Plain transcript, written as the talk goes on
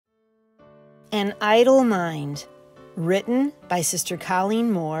An Idle Mind, written by Sister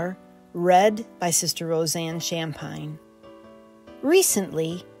Colleen Moore, read by Sister Roseanne Champagne.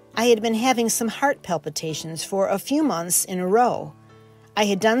 Recently, I had been having some heart palpitations for a few months in a row. I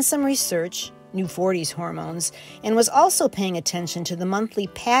had done some research, new 40s hormones, and was also paying attention to the monthly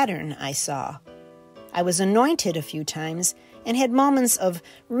pattern I saw. I was anointed a few times and had moments of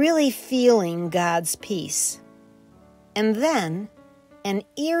really feeling God's peace. And then, an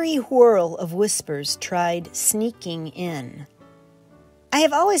eerie whirl of whispers tried sneaking in. I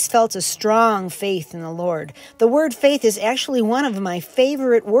have always felt a strong faith in the Lord. The word faith is actually one of my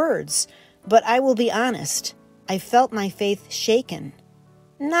favorite words, but I will be honest, I felt my faith shaken.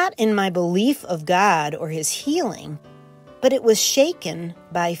 Not in my belief of God or His healing, but it was shaken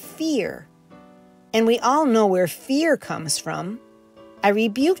by fear. And we all know where fear comes from. I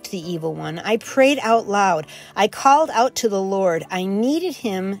rebuked the evil one. I prayed out loud. I called out to the Lord. I needed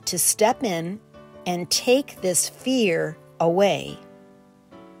Him to step in and take this fear away.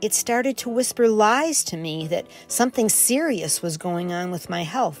 It started to whisper lies to me that something serious was going on with my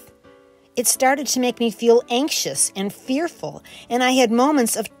health. It started to make me feel anxious and fearful, and I had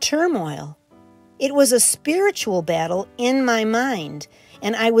moments of turmoil. It was a spiritual battle in my mind,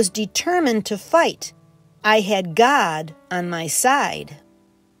 and I was determined to fight. I had God on my side.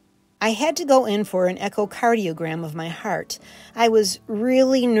 I had to go in for an echocardiogram of my heart. I was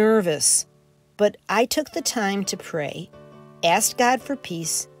really nervous, but I took the time to pray, asked God for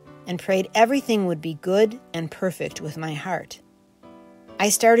peace, and prayed everything would be good and perfect with my heart. I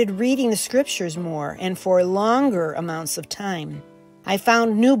started reading the scriptures more and for longer amounts of time. I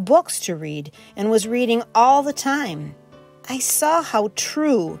found new books to read and was reading all the time. I saw how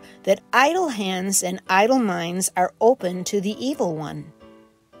true that idle hands and idle minds are open to the evil one.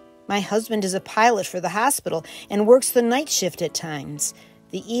 My husband is a pilot for the hospital and works the night shift at times.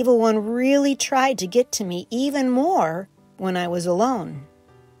 The evil one really tried to get to me even more when I was alone.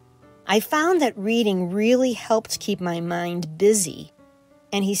 I found that reading really helped keep my mind busy,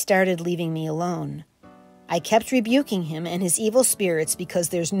 and he started leaving me alone. I kept rebuking him and his evil spirits because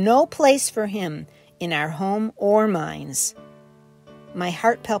there's no place for him in our home or minds. My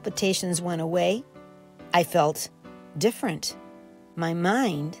heart palpitations went away. I felt different. My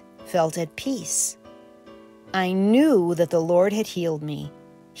mind felt at peace. I knew that the Lord had healed me.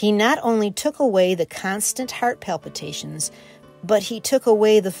 He not only took away the constant heart palpitations, but He took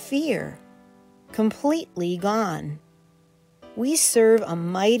away the fear. Completely gone. We serve a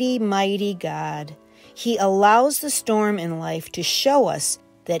mighty, mighty God. He allows the storm in life to show us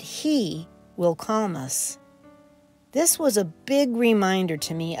that He will calm us. This was a big reminder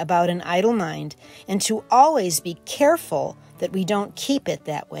to me about an idle mind and to always be careful that we don't keep it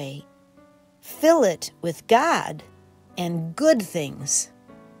that way. Fill it with God and good things.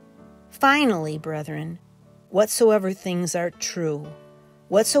 Finally, brethren, whatsoever things are true,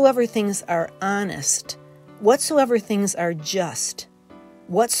 whatsoever things are honest, whatsoever things are just,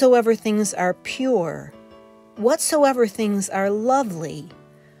 whatsoever things are pure, whatsoever things are lovely,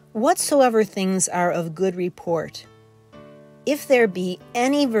 whatsoever things are of good report, if there be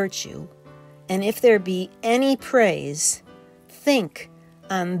any virtue, and if there be any praise, think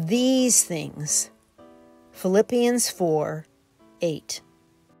on these things. Philippians 4:8.